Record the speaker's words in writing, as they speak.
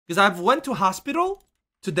Because I've went to hospital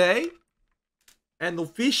today and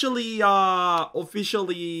officially tested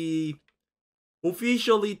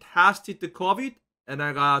the COVID and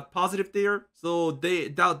I got positive there. So the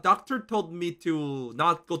doctor told me to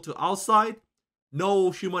not go to outside,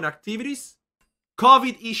 no human activities.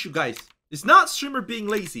 COVID issue, guys. It's not streamer being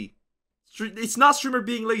lazy. It's not streamer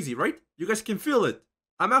being lazy, right? You guys can feel it.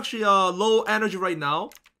 I'm actually low energy right now.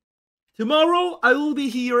 Tomorrow I will be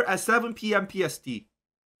here at 7 p.m. PST.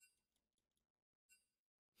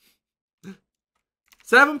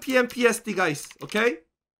 7 p.m. PST, guys. Okay?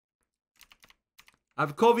 I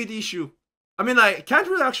have a COVID issue. I mean, I can't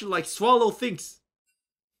really actually like swallow things.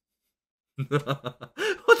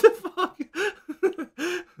 What the fuck?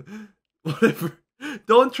 Whatever.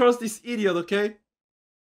 Don't trust this idiot, okay?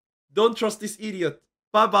 Don't trust this idiot.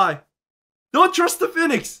 Bye-bye. Don't trust the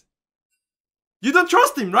Phoenix. You don't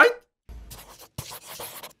trust him, right?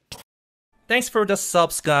 Thanks for the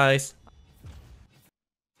subs, guys.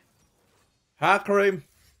 Hakarim.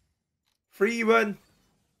 Free win.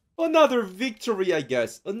 Another victory, I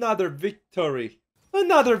guess. Another victory.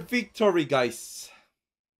 Another victory, guys.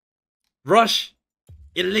 Rush.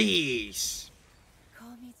 Elise.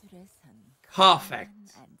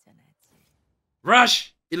 Perfect.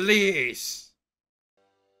 Rush. Elise.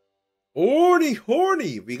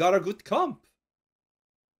 Horny. We got a good comp.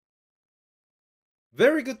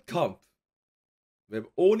 Very good comp. We have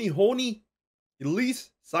Horny,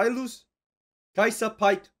 Elise, Silus, Kaisa,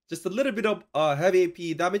 Pike. Just a little bit of heavy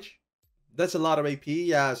AP damage. That's a lot of AP.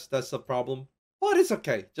 Yes, that's a problem. But it's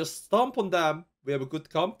okay. Just stomp on them. We have a good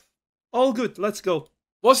comp. All good. Let's go.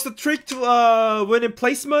 What's the trick to winning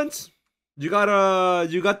placements? You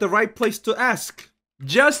got the right place to ask.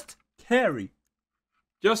 Just carry.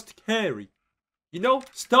 Just carry. You know,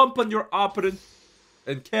 stomp on your opponent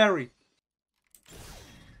and carry.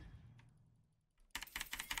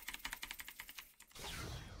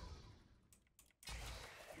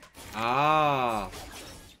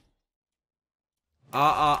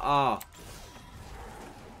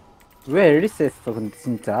 왜 앨리스 했어 근데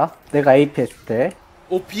진짜? 내가 AP 했을 때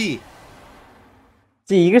OP.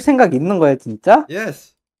 진짜 이길 생각 있는 거야 진짜?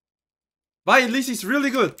 Yes. My Elise is really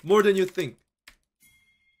good. More than you think.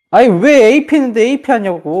 아니 왜 AP 했는데 AP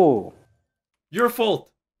하냐고. Your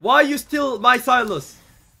fault. Why you steal my Silas?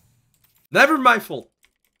 Never my fault.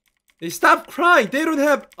 They stop crying. They don't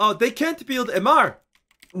have they can't build MR.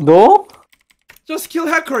 너? Just kill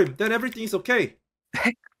Hakarim, then everything is okay.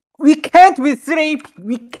 We can't with 3 AP.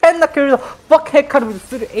 We cannot kill the fuck Hecarim with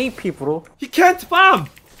 3 AP, bro. He can't bomb.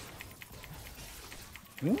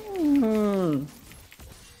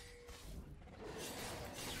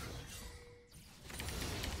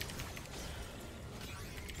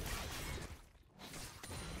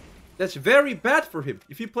 That's very bad for him.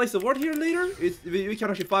 If he plays a ward here later, we can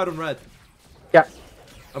actually fight on red. Yeah.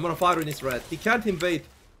 I'm gonna fight on his red. He can't invade.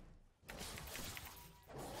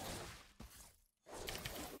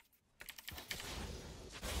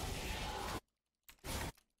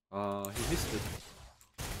 He missed it.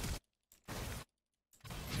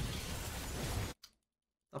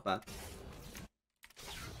 Not bad.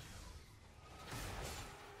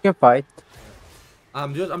 You can fight.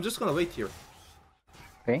 I'm just gonna wait here.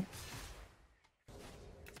 Okay.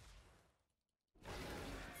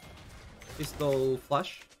 Pistol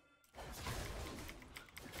flash.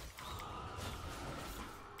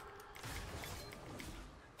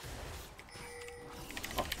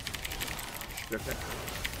 Oh. Okay.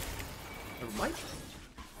 Never mind.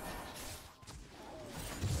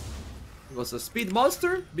 It was a speed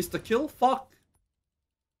monster. Missed the kill. Fuck.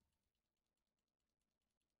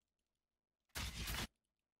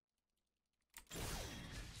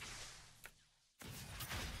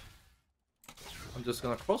 I'm just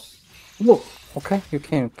gonna cross. Whoa. Okay, you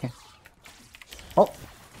can. Oh.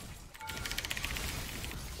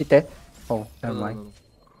 He dead? Oh, never mind. No.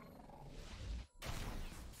 I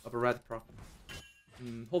have a red prop.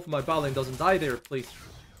 Hopefully my bot lane doesn't die there, please.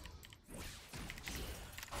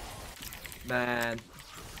 Man.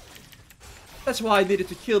 That's why I needed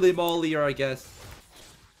to kill him earlier, I guess.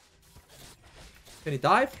 Can he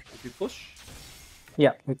dive if you push?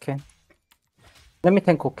 Yeah, you can. Let me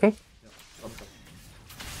tank, okay? Yeah, okay.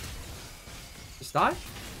 Just die?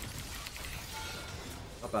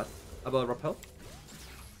 Not bad. How about repel?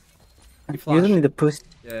 You don't need to push.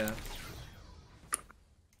 Yeah.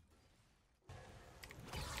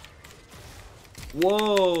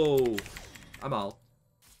 Whoa! I'm out.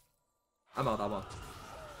 I'm out.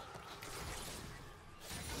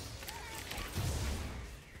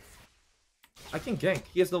 I can gank.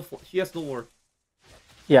 He has no ward.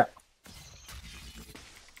 Yeah.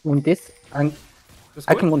 On this, and Just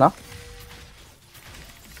I go can in. go now.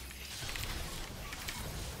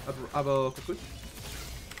 I have a cocoon.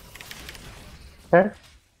 There.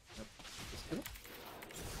 Just kill it.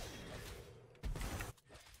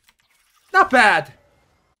 Not bad!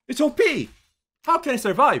 It's OP! How can I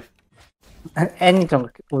survive? And any jungle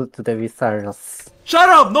would do that with Cyrus. Shut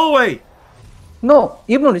up! No way! No,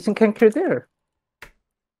 even Lichen can kill there.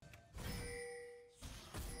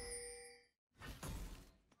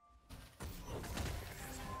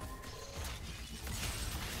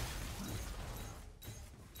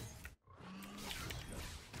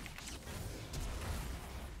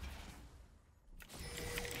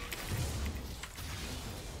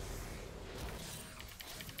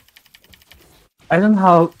 I don't know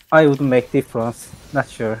how I would make difference. Not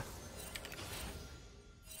sure.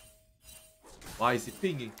 Why is it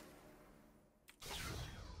pinging?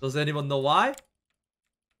 Does anyone know why?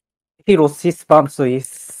 He lost his spam, so he's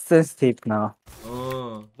sensitive now.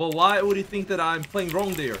 But why would he think that I'm playing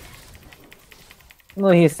wrong there? No,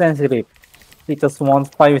 he's sensitive. He just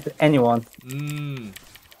won't fight with anyone.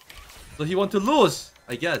 So he want to lose,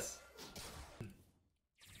 I guess.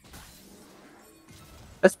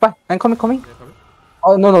 Let's fight. I'm coming. Yeah, come in.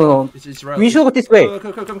 Oh, no. It's right. We should go this way.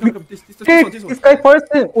 Come. This Kill one. this guy first,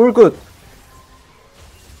 all good.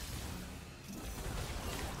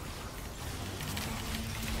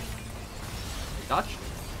 Dodge.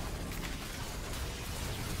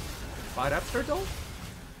 Fight after though?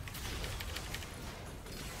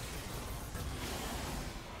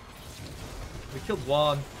 We killed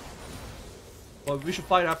one. But we should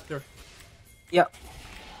fight after. Yeah.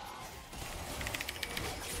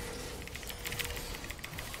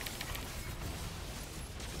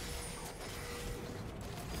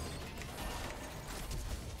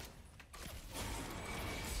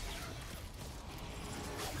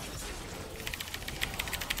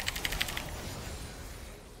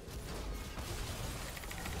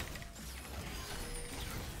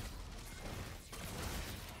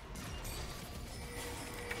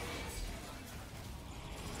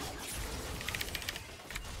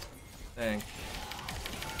 Dang.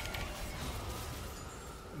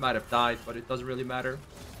 Might have died, but it doesn't really matter.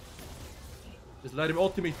 Just let him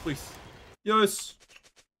ultimate, please. Yes.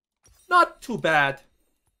 Not too bad.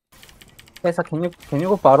 Tessa, can you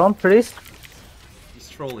go bottom, please? He's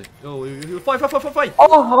trolling. Oh, you fight!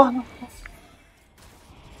 Oh.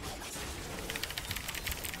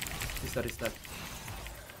 He's dead.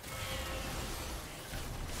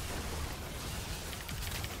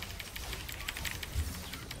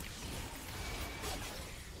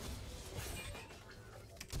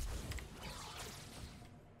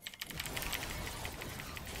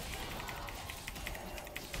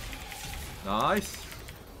 Nice.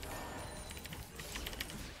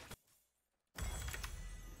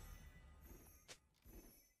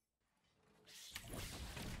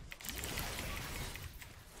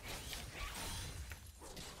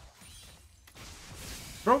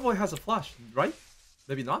 Probably has a flash, right?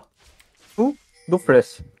 Maybe not. Who? No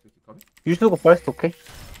flash. You should go first, okay?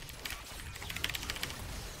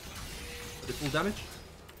 The full damage.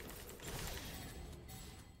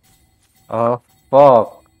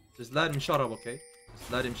 Fuck. Just let him shut up, okay?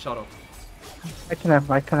 Just let him shut up. I can have.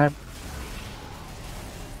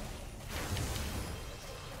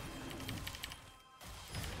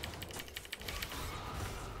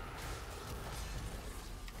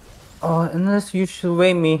 Unless you should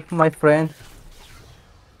weigh me, my friend.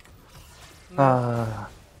 I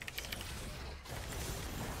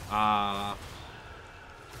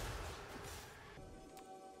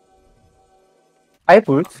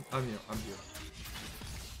would. I'm here.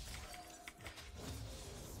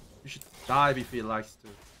 We should dive if he likes to.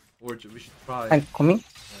 Or we should try. I'm coming.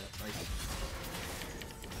 Yeah, nice.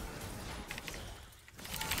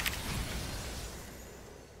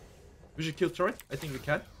 We should kill turret. I think we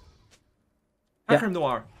can. Yeah. Hacker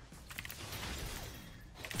Noir.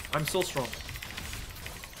 I'm so strong.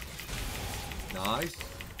 Nice.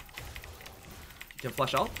 You can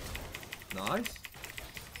flash out. Nice.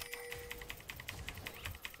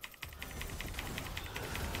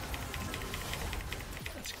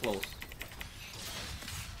 That's close.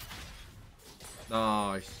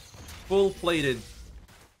 Nice. Full plated.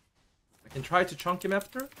 I can try to chunk him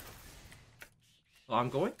after. So I'm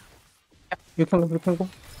going. You can go.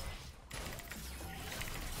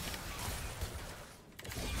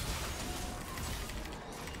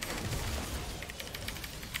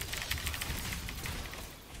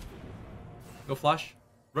 No flash.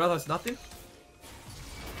 Rel has nothing.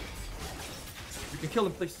 You can kill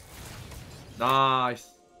him, please. Nice.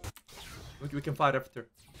 We can fight after.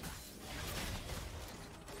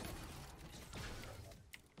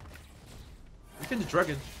 Spin the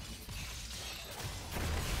dragon.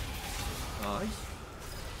 Nice.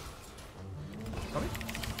 Coming.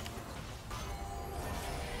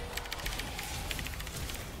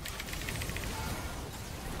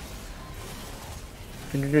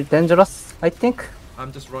 You're dangerous, I think.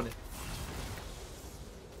 I'm just running.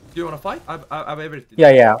 Do you want to fight? I have everything.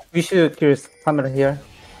 Yeah. We should kill Summer here.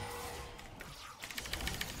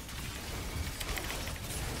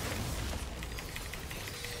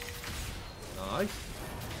 Nice.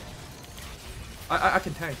 I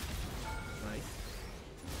can tank. Nice.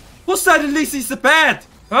 Who said Elise is bad?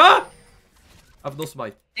 Huh? I have no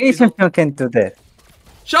smite. Any champion can do that.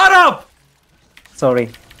 Shut up! Sorry.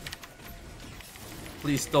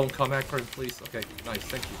 Please don't come Akron, please. Okay, nice,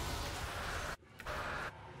 thank you.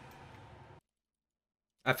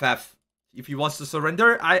 FF. If he wants to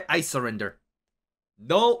surrender, I surrender.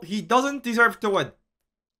 No, he doesn't deserve to win.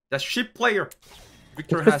 That shit player.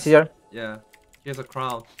 Victor has... Here. Yeah, he has a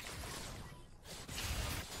crown.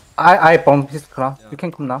 I bomb his crown. Yeah. You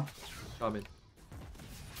can come now. Come in.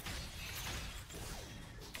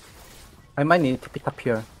 I might need to pick up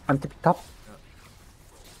here. I'm to pick up.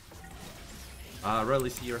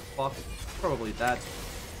 Rally's here. Fuck. Probably that.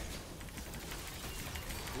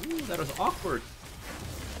 Ooh, that was awkward.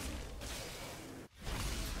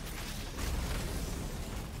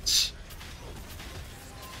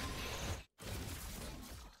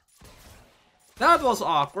 That was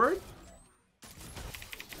awkward.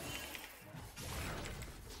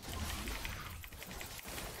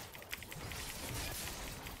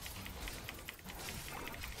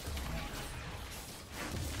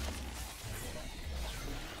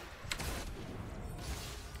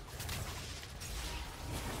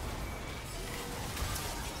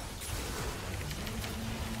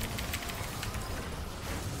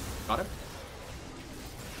 Got him.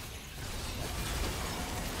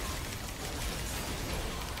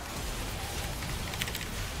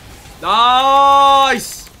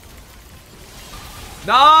 Nice!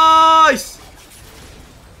 Nice!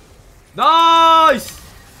 Nice!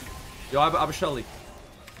 Yo, I'm a Shelly.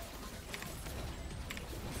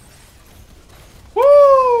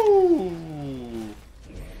 Woo!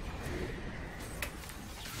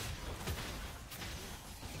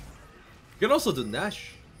 You can also do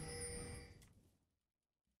Nash.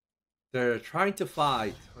 They're trying to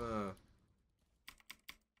fight.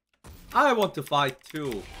 I want to fight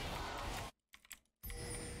too.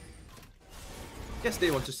 Guess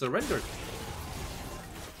they want to surrender.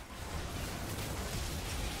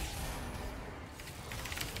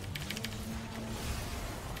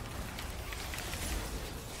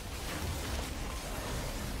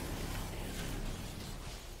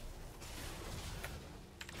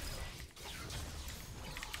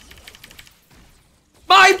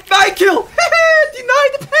 My kill! Deny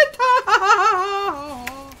the penta!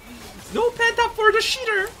 No penta for the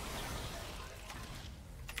cheater!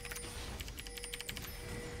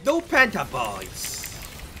 No penta, boys!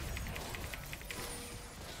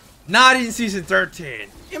 Not in season 13.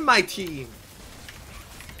 In my team.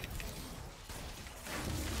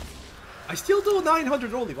 I still do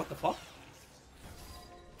 900 only. What the fuck?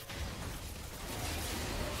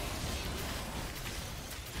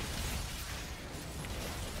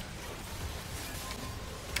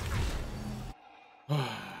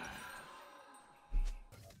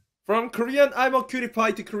 From Korean I'm a cutie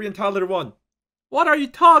pie to Korean Tyler 1. What are you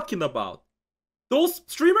talking about? Those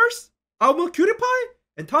streamers, I'm a cutie pie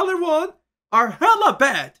and Tyler 1 are hella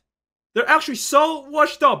bad. They're actually so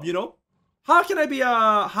washed up, you know? How can I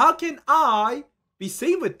be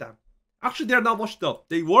same with them? Actually, they're not washed up.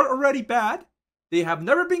 They were already bad. They have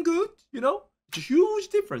never been good, you know? It's a huge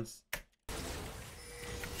difference.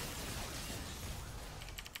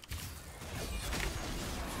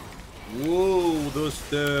 Whoa,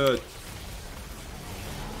 that's dead.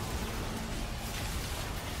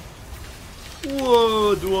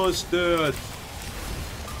 What was that?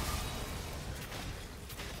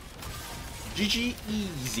 GG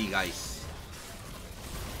easy, guys.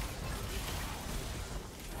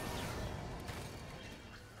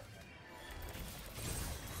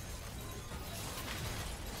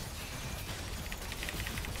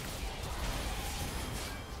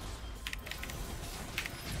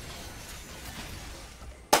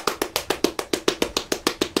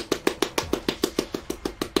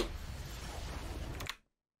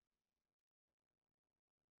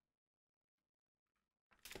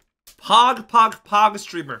 Pog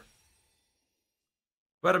streamer.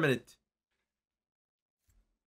 Wait a minute.